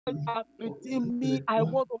have redeemed me. I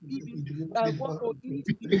want to eat it. I want to eat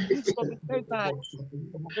the fruits of the Gentiles.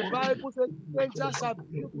 The Bible says, strangers shall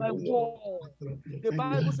build my wall. The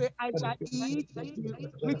Bible says, I shall eat the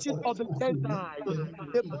riches of the Gentiles.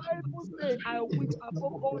 The Bible says, I wish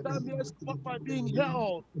above all that may suffer being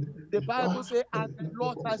held. The Bible says, and the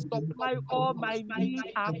Lord shall supply all my need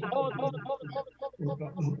according.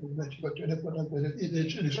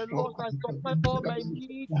 The Lord shall supply all my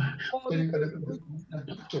need according to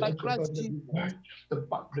by Christ Jesus.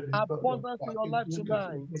 Abundance in your life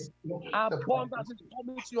tonight. Abundance is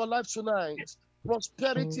coming to your life tonight.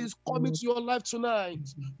 Prosperity is coming to your life tonight.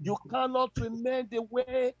 You cannot remain the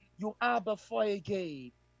way you are before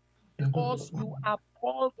again, because you are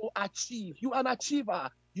called to achieve. You are an achiever.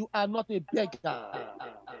 You are not a beggar.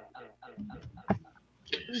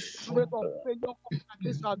 Instrument of failure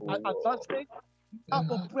against advancement. You have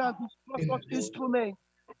to pray and destroy such instrument.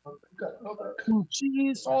 In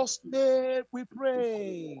Jesus' name we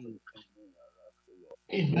pray.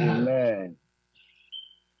 Amen.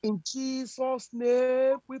 In Jesus'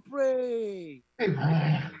 name we pray.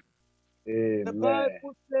 Amen. The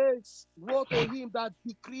Bible says, woe to him that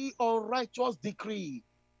decree unrighteous decree.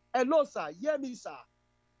 Hello, sir. Hear me, sir.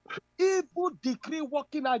 Evil decree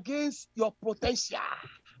working against your potential.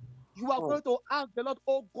 You are going to ask the Lord,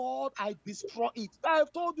 oh God, I destroy it. I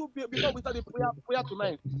have told you before we start the prayer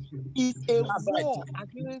tonight. It's a war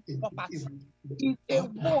against poverty. It's a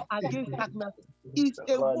war against stagnancy. It's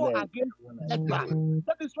a war against setback.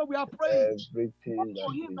 That is what we are praying.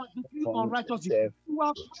 Everything that you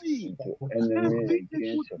are praying. enemy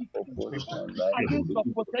against Your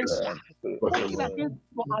potential, working against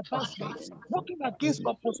your advancement, working against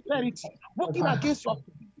your prosperity, working against your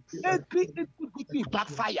every decree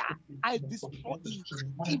backfire. I destroy it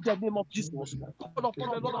in the name of Jesus. All upon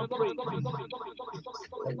the Lord and pray.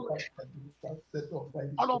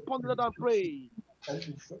 All upon the Lord and pray.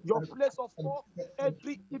 Your place of work,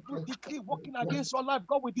 every evil decree working against your life,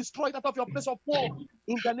 God will destroy that of your place of work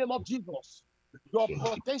in the name of Jesus. Your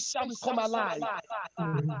potential will come alive.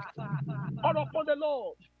 All upon the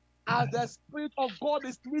Lord. As the Spirit of God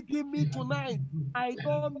is leading me tonight, I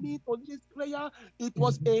don't need to lead this prayer. It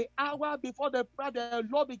was an hour before the prayer. The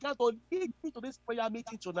Lord began to lead me to this prayer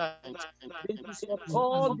meeting tonight. It is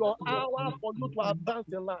upon your hour for you to advance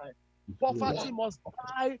in life. Poverty must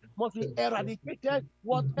die, must be eradicated.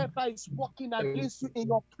 Whatever is working against you in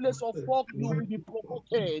your place of work, you will be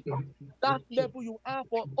promoted. That level you are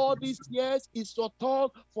for all these years is your turn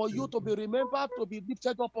for you to be remembered, to be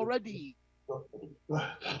lifted up already.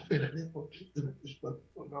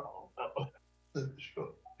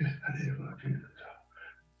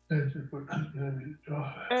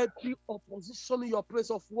 Every opposition in your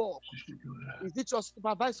place of work, is it your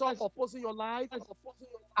supervisor opposing your life?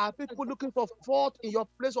 Are people looking for fault in your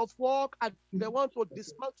place of work and they want to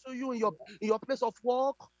dismantle you in your place of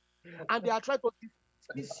work, and they are trying to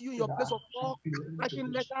dismiss you in your place of work,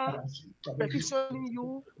 writing letters, petitioning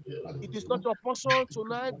you? It is not your portion.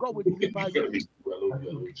 Tonight, God will deliver you.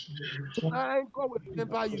 Tonight, God will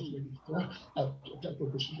deliver you.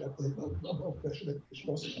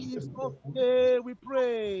 Jesus' name we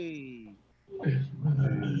pray.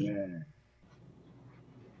 Amen.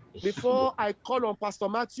 Before I call on Pastor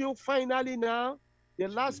Matthew, finally now, the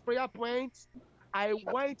last prayer point, I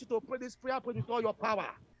want you to pray this prayer point with all your power.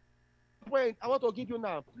 Point I want to give you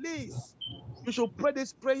now. Please, you should pray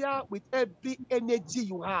this prayer with every energy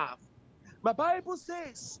you have. My Bible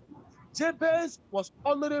says, Jabez was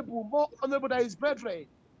honorable, more honorable than his brethren.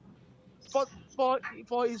 For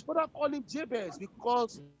his brother called him Jabez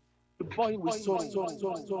because he bore him with sorrow.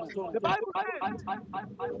 The Bible says,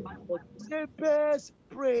 but Jabez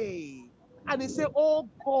prayed, and he said, oh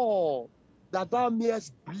God, that thou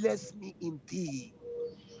mayest bless me indeed.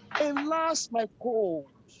 Enlarge my cause.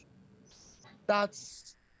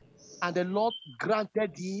 And the Lord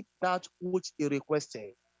granted him that which he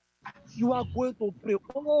requested. You are going to pray,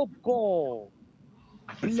 oh God,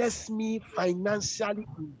 bless me financially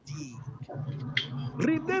indeed.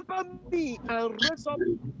 Remember me and raise up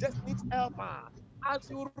destiny's helper. As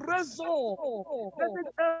you raise up destiny's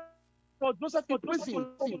helper for Joseph in prison,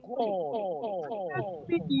 bless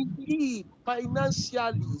me indeed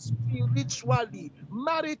financially, spiritually,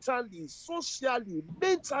 maritally, socially,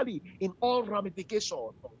 mentally, in all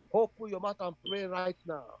ramifications. Open your mouth and pray right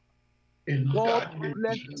now. God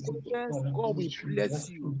bless Jabez, God will bless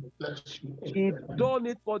you. He done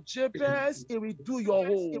it for Jabez, he will do your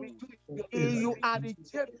own. You are the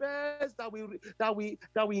Jabez that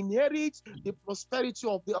we inherit the prosperity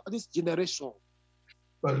of this generation.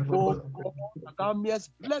 Oh God, thou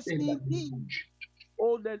mayest bless me indeed.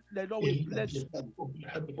 Oh, the Lord will bless you.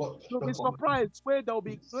 You'll be surprised where there will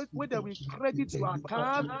be credit your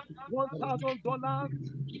account, $1,000,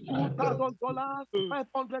 $2,000,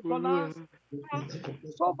 $500.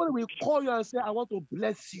 Somebody will call you and say, I want to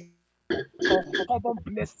bless you. Uncommon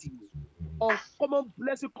blessing. Uncommon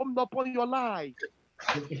blessing coming upon your life.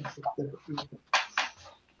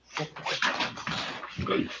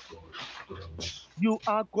 You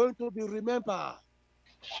are going to be remembered.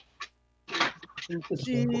 In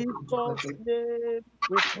Jesus' name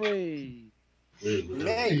we pray.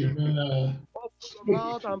 Amen. Open your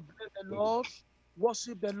mouth and bless the Lord.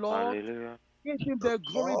 Worship the Lord. Hallelujah. Give him the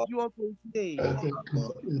glory due unto his name.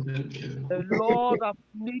 The Lord has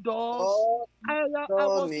need us. I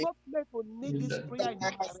was not meant to need this prayer in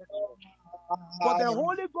this direction. But the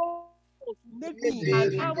Holy Ghost made me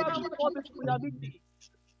an hour before this prayer meeting.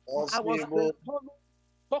 I was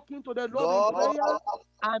talking to the Lord in prayer,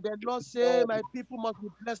 and the Lord said, my people must be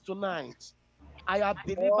blessed tonight. I have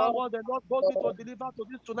delivered what the Lord told me to deliver to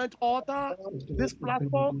this tonight altar. This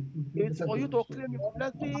platform is for you to claim his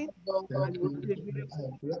blessing, and you will see a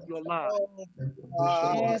miracle in your life.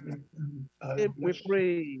 Jesus, we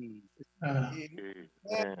pray.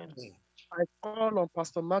 I call on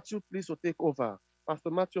Pastor Matthew, please, to take over.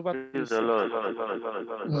 Pastor Matthew, over to you.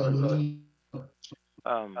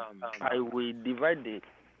 I will divide it.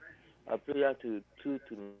 A prayer to 2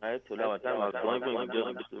 tonight, so that our time is going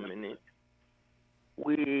to just 2 minutes.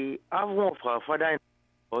 We have one of our father in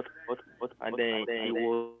the and then he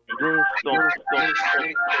was doing some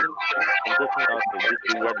getting out of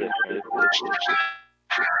this area.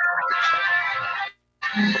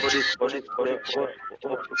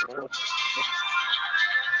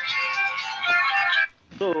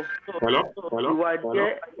 So Hello? You are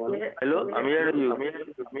there. Hello, I'm hearing you.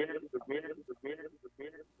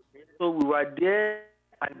 So we were there,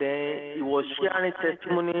 and then he was sharing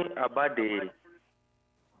testimony about the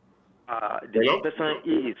person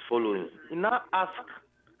he is following. He now asked,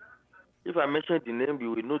 if I mention the name,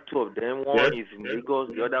 you will know 2 of them. One is in Lagos,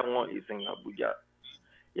 the other one is in Abuja.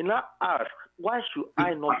 He now asked, why should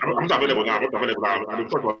I not follow? I'm not available now.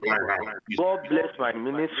 God bless my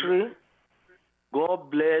ministry.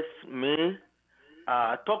 God bless me.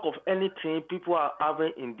 Talk of anything people are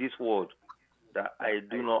having in this world that I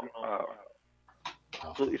do not have.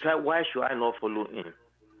 So it's like, why should I not follow him?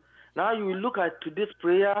 Now you will look at today's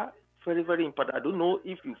prayer, very, very important. I don't know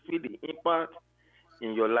if you feel the impact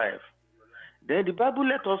in your life. Then the Bible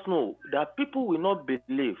let us know that people will not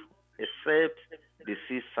believe except they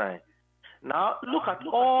see sign. Now look at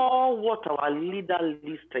all what our leader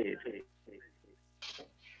listed.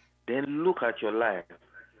 Then look at your life.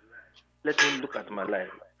 Let me look at my life.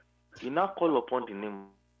 You now call upon the name.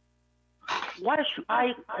 Why should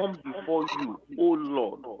I come before you, O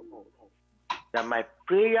Lord? That my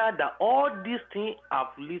prayer, that all these things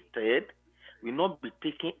I've listed will not be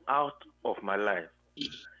taken out of my life.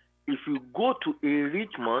 If you go to a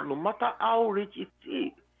rich man, no matter how rich it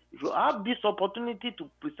is, if you have this opportunity to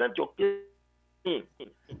present your case, if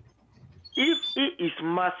it is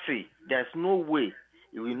mercy, there's no way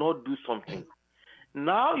he will not do something.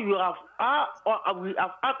 Now we have asked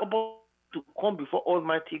to come before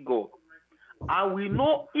Almighty God, and we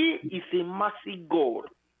know He is a mercy God.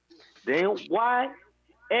 Then why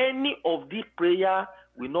any of these prayer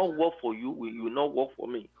will not work for you, will not work for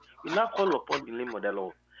me? We now call upon the name of the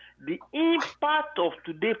Lord. The impact of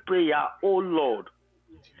today's prayer, oh Lord,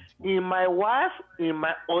 in my wife, in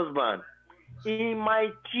my husband, in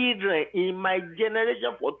my children, in my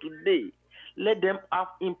generation for today, let them have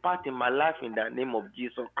impact in my life in the name of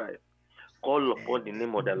Jesus Christ. Call upon the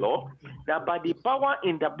name of the Lord, that by the power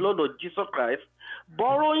in the blood of Jesus Christ,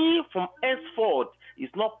 borrowing from henceforth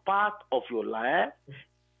is not part of your life,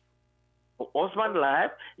 your husband's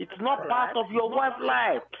life, it's not part of your wife's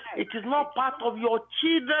life, it is not part of your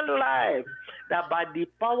children's life. That by the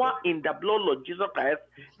power in the blood of Jesus Christ,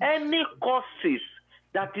 any causes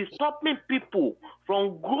that is stopping people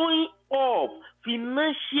from growing up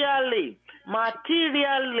financially,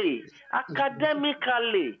 materially,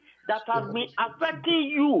 academically, that has been affecting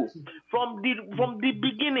you from the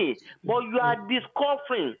beginning, but you are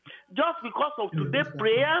discovering just because of today's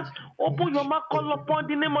prayer. Open your mouth, call upon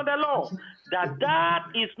the name of the Lord, that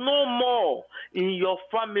is no more in your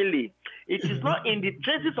family. It is not in the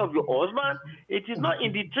traces of your husband. It is not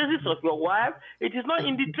in the traces of your wife. It is not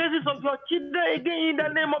in the traces of your children. Again, in the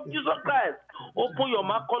name of Jesus Christ, open your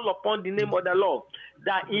mouth, call upon the name of the Lord,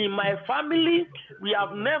 that in my family we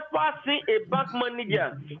have never seen a bank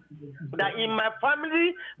manager, that in my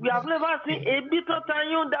family we have never seen a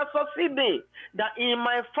bitotanyon that succeeding, that in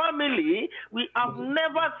my family we have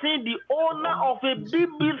never seen the owner of a big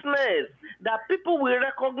business that people will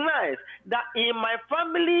recognize, that in my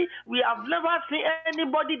family we have never seen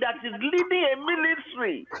anybody that is leading a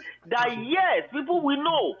ministry, that yes, people will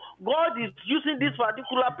know God is using this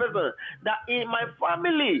particular person, that in my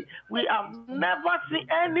family we have never seen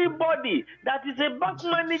anybody that is a bank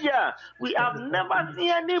manager, we have never seen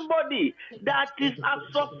anybody that is as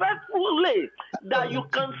successfully that you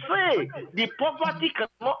can say the poverty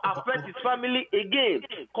cannot affect his family again.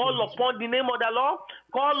 Call upon the name of the Lord,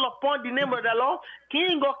 call upon the name of the Lord,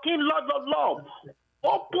 King of Kings, Lord of Lords.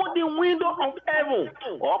 Open the window of heaven.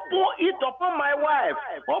 Open it upon my wife.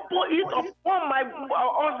 Open it upon my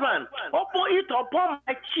husband. Open it upon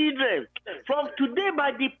my children. From today,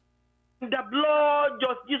 by the blood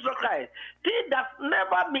of Jesus Christ, thing that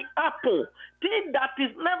never be happen, thing that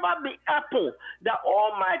is never be happen, the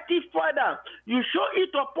Almighty Father, you show it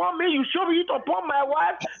upon me, you show it upon my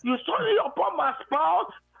wife, you show it upon my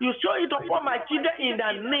spouse, you show it upon my children in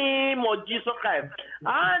the name of Jesus Christ.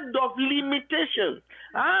 Hand of limitation,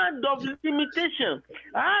 hand of limitation,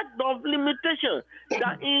 hand of limitation,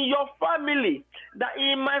 that in your family, that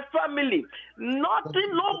in my family,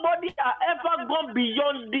 nothing, nobody has ever gone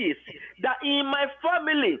beyond this, that in my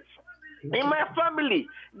family,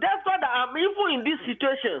 that's why I'm even in this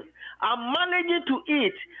situation. I'm managing to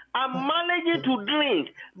eat, I'm managing to drink,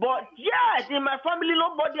 but yes, in my family,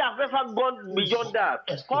 nobody has ever gone beyond that.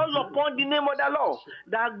 Call upon the name of the Lord,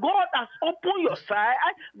 that God has opened your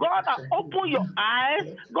sight, God has opened your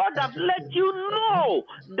eyes, God has let you know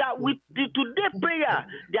that with the today prayer,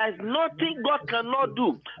 there is nothing God cannot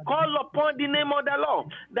do. Call upon the name of the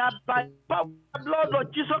Lord, that by the blood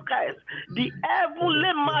of Jesus Christ, the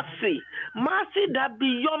heavenly mercy that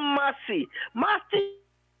beyond mercy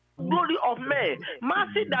glory of man,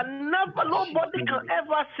 mercy that never nobody can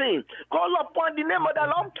ever see. Call upon the name of the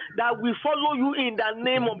Lord, that we follow you in the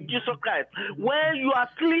name of Jesus Christ. When you are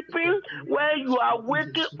sleeping, when you are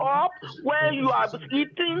waking up, when you are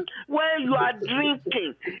eating, when you are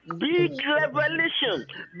drinking, big revelation,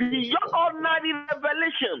 beyond ordinary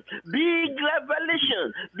revelation, big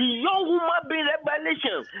revelation, beyond human being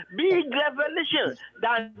revelation, big revelation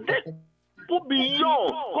that take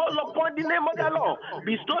beyond. Call upon the name of the Lord.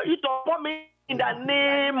 Bestow it upon me in the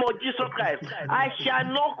name of Jesus Christ. I shall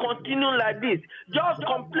not continue like this. Just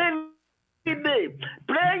complain today.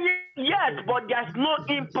 Praying, yes, but there's no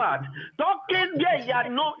impact. Talking, yes,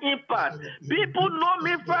 there's no impact. People know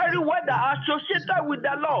me very well that are associated with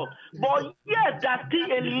the Lord, but yes, there's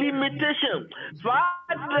still a limitation.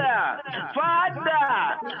 Father,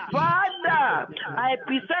 I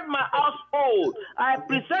present my household, I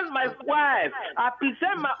present my wife, I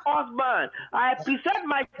present my husband, I present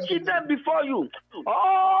my children before you.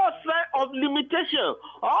 All signs of limitation,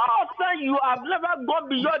 all signs you have never gone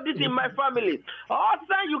beyond this in my family, all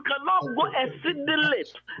signs you cannot go exceedingly.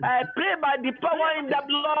 I pray by the power in the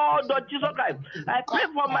blood of Jesus Christ. I pray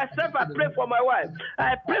for myself, I pray for my wife,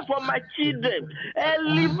 I pray for my children.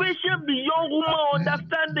 Elevation beyond human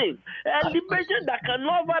understanding, elevation that can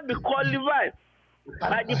never be qualified.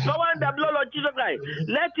 By the power and the blood of Jesus Christ,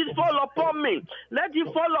 let it fall upon me, let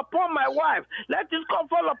it fall upon my wife, let it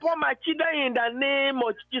fall upon my children in the name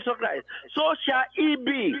of Jesus Christ. So shall it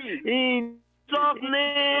be. In Jesus'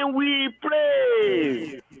 name we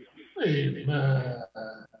pray. Amen.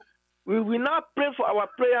 We will now pray for our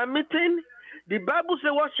prayer meeting. The Bible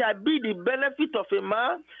says, what shall be the benefit of a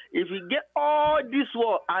man if he get all this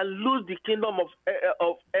world and lose the kingdom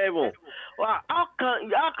of heaven? Well, how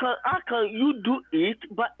can you do it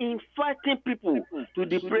by inviting people to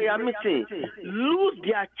the prayer meeting? Lose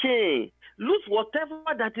their chain. Lose whatever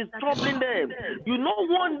that is troubling them. You know,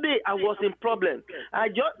 one day I was in problem. I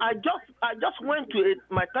just went to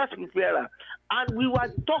my task preparer, and we were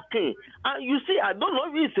talking. And you see, I don't know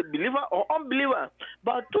if he's a believer or unbeliever,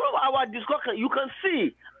 but through our discussion, you can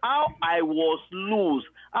see how I was loose,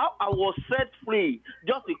 how I was set free,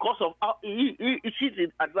 just because of how she's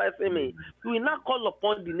advising me. We now call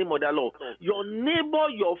upon the name of the Lord. Your neighbor,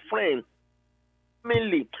 your friend,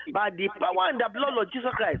 mainly by the power and the blood of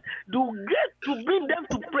Jesus Christ, to get to bring them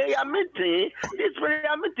to prayer meeting, this prayer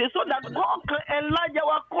meeting, so that God can enlarge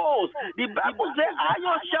our cause. The Bible says,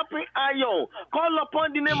 iron sharpen iron. Call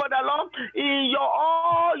upon the name of the Lord in your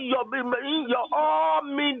all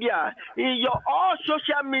media, in your all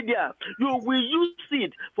social media. You will use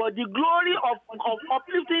it for the glory of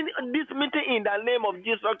uplifting this meeting in the name of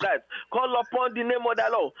Jesus Christ. Call upon the name of the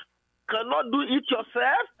Lord. cannot do it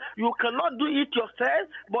yourself. You cannot do it yourself.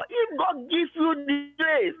 But if God gives you the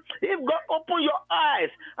grace, if God open your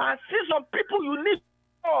eyes and see some people you need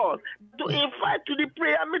to invite to the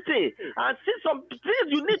prayer meeting and see some things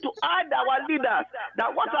you need to add our leaders.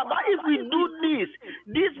 That what about if we do this?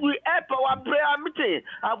 This will help our prayer meeting.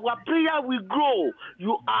 Our prayer will grow.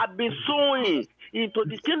 You have been sowing into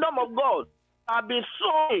the kingdom of God. Have been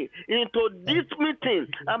sowing into this meeting,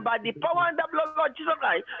 and by the power and the blood of Lord Jesus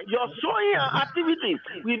Christ, your sowing activity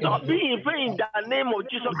will not be in vain in the name of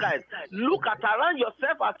Jesus Christ. Look at around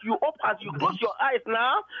yourself as you close your eyes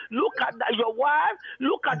now. Look at your wife.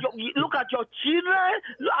 Look at your children.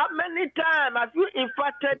 Look how many times have you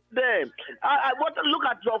invited them? I want to look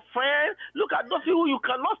at your friends. Look at those people you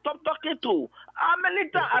cannot stop talking to. How many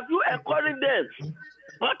times have you encouraged them?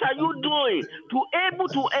 What are you doing to able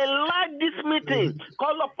to enlarge this meeting?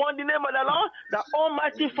 Call upon the name of the Lord, the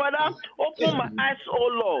Almighty Father. Open my eyes, O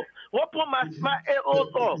Lord. Open my ears, O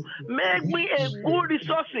Lord. Make me a good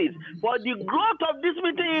resources for the growth of this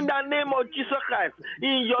meeting in the name of Jesus Christ.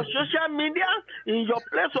 In your social media, in your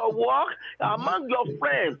place of work, among your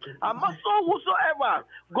friends, among whosoever,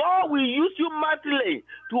 God will use you mightily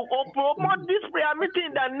to promote this prayer meeting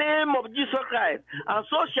in the name of Jesus Christ. And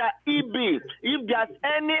so shall it be. If there's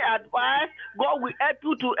any advice, God will help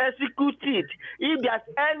you to execute it. If there's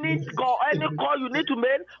any call you need to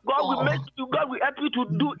make, God will help you to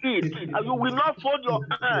do it. And you will not fold your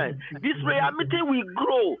hand. This prayer meeting will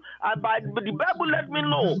grow. And by the Bible let me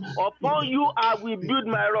know, upon you I will build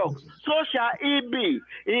my rock. So shall it be.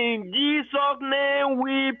 In Jesus' name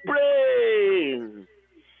we pray.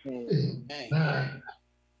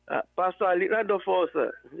 Pastor Ali, round of applause,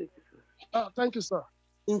 sir. Thank you, sir.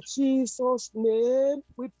 In Jesus' name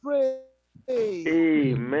we pray.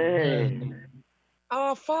 Amen.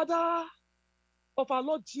 Our Father of our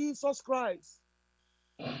Lord Jesus Christ,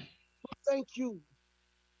 thank you.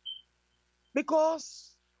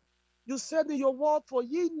 Because you said in your word, for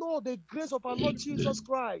ye know the grace of our Lord Jesus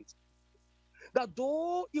Christ, that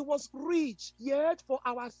though he was rich, yet for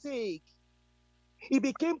our sake he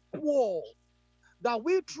became poor, that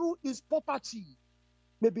we through his poverty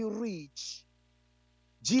may be rich.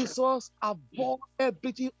 Jesus has borne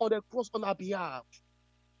everything on the cross on our behalf.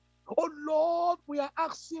 Oh Lord, we are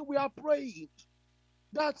asking, we are praying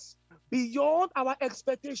that beyond our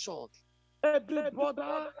expectation, every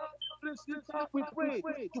brother, every sister, we pray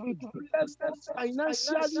to be blessed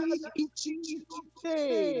financially in Jesus'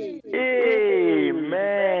 name.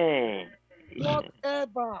 Amen.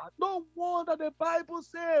 Whatever. No wonder the Bible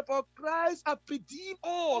says, for Christ hath redeemed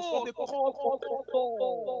us from the curse of the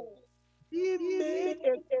law. He made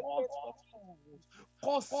a cause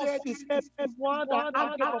for us. Cursed is everyone that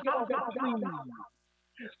acted upon the tree.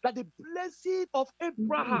 That the blessing of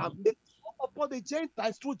Abraham is upon the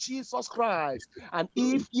Gentiles through Jesus Christ. And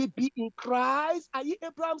if ye be in Christ, are ye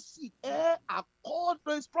Abraham's seed, heir according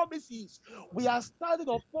to his promises. We are standing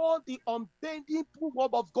upon the unbending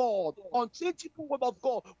word of God, unchangeable word of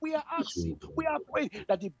God. We are asking, we are praying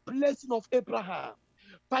that the blessing of Abraham,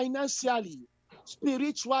 financially,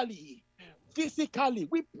 spiritually, physically,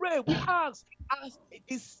 we pray, we ask, as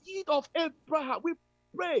the seed of Abraham, we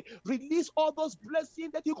pray, release all those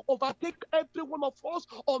blessings that you overtake every one of us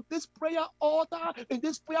on this prayer altar, in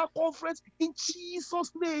this prayer conference, in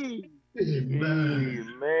Jesus' name.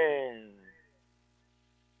 Amen.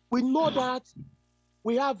 We know that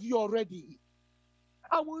we have you already.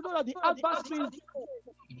 And we know that the adversary,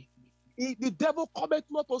 the devil cometh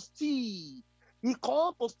not to steal. He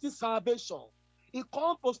comes to steal salvation. He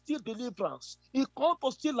comes to steal deliverance. He comes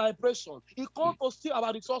to steal liberation. He comes to steal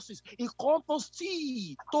our resources. He comes to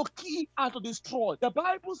steal, to kill, and to destroy. The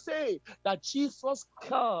Bible says that Jesus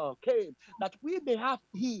came that we may have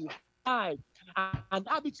him life and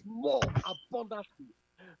have it more abundantly.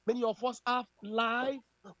 Many of us have life,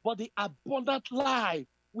 but the abundant life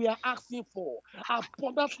we are asking for,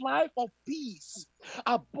 abundant life of peace,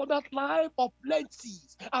 abundant life of plenty,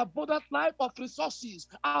 abundant life of resources,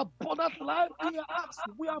 abundant life we are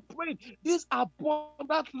asking, we are praying. This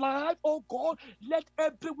abundant life, oh God, let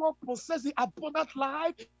everyone possess the abundant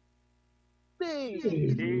life.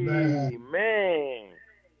 Amen.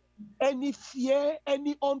 Any fear,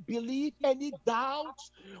 any unbelief, any doubt,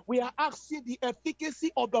 we are asking the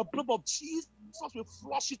efficacy of the blood of Jesus Jesus will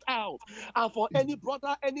flush it out. And for any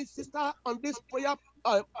brother, any sister on this prayer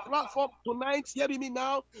platform tonight, hearing me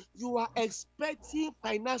now, you are expecting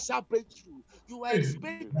financial breakthrough. You are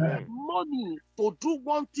expecting money to do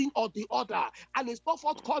one thing or the other, and it's not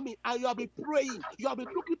forthcoming, and you have been praying, you have been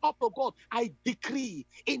looking up to God. I decree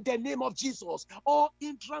in the name of Jesus, all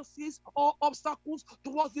hindrances, all obstacles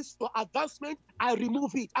towards this advancement, I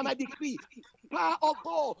remove it, and I decree power of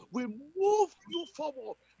God will move you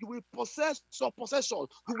forward. You will possess your possession.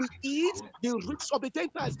 You will eat the rich of the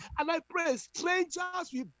Gentiles. And I pray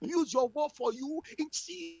strangers will build your wall for you in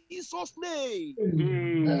Jesus' name.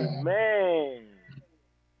 Amen.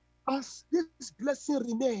 As this blessing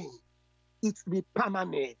remains, it will be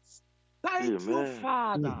permanent. Thank you,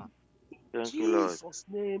 Father. Thank you, Lord. Jesus'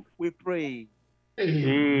 name we pray.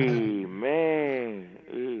 Amen.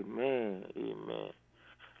 Amen. Amen.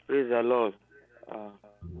 Praise the Lord.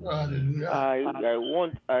 I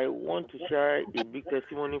want to share a big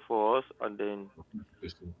testimony for us, and then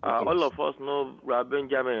all of us know Brother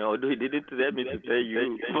Benjamin, although he didn't tell me to tell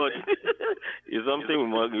you, but it's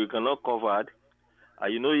something we cannot cover.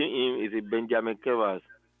 You know him is a Benjamin Kevas.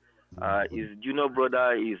 His junior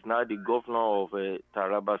brother is now the governor of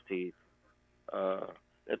Taraba State.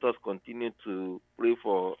 Let us continue to pray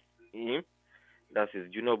for him. That's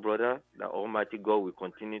his junior brother. The Almighty God will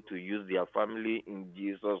continue to use their family in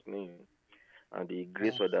Jesus' name. And the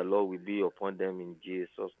grace of the Lord will be upon them in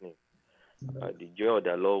Jesus' name. The joy of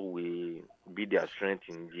the Lord will be their strength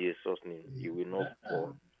in Jesus' name. You will not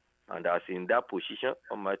fall. And as in that position,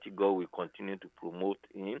 Almighty God will continue to promote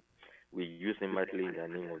him. We use him mightily in the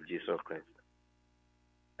name of Jesus Christ.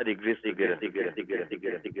 The grace together.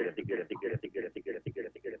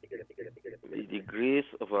 May the grace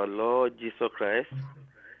of our Lord Jesus Christ,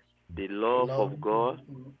 the love of God,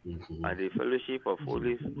 and the fellowship of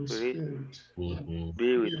Holy Spirit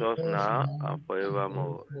be with us now and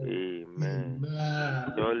forevermore. Amen.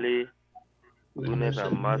 Surely, goodness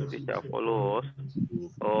and mercy shall follow us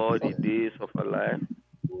all the days of our life.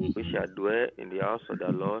 We shall dwell in the house of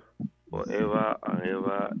the Lord forever and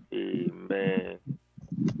ever. Amen.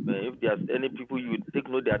 If there's any people you take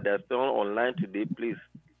note that they're still online today, please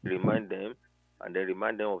remind them, and then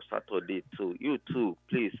remind them of Saturday too. You too,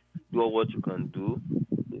 please do what you can do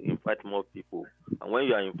to invite more people. And when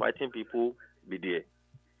you are inviting people, be there.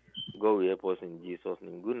 God will help us in Jesus'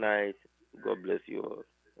 name. Good night. God bless you all.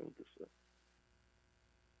 Thank you, sir.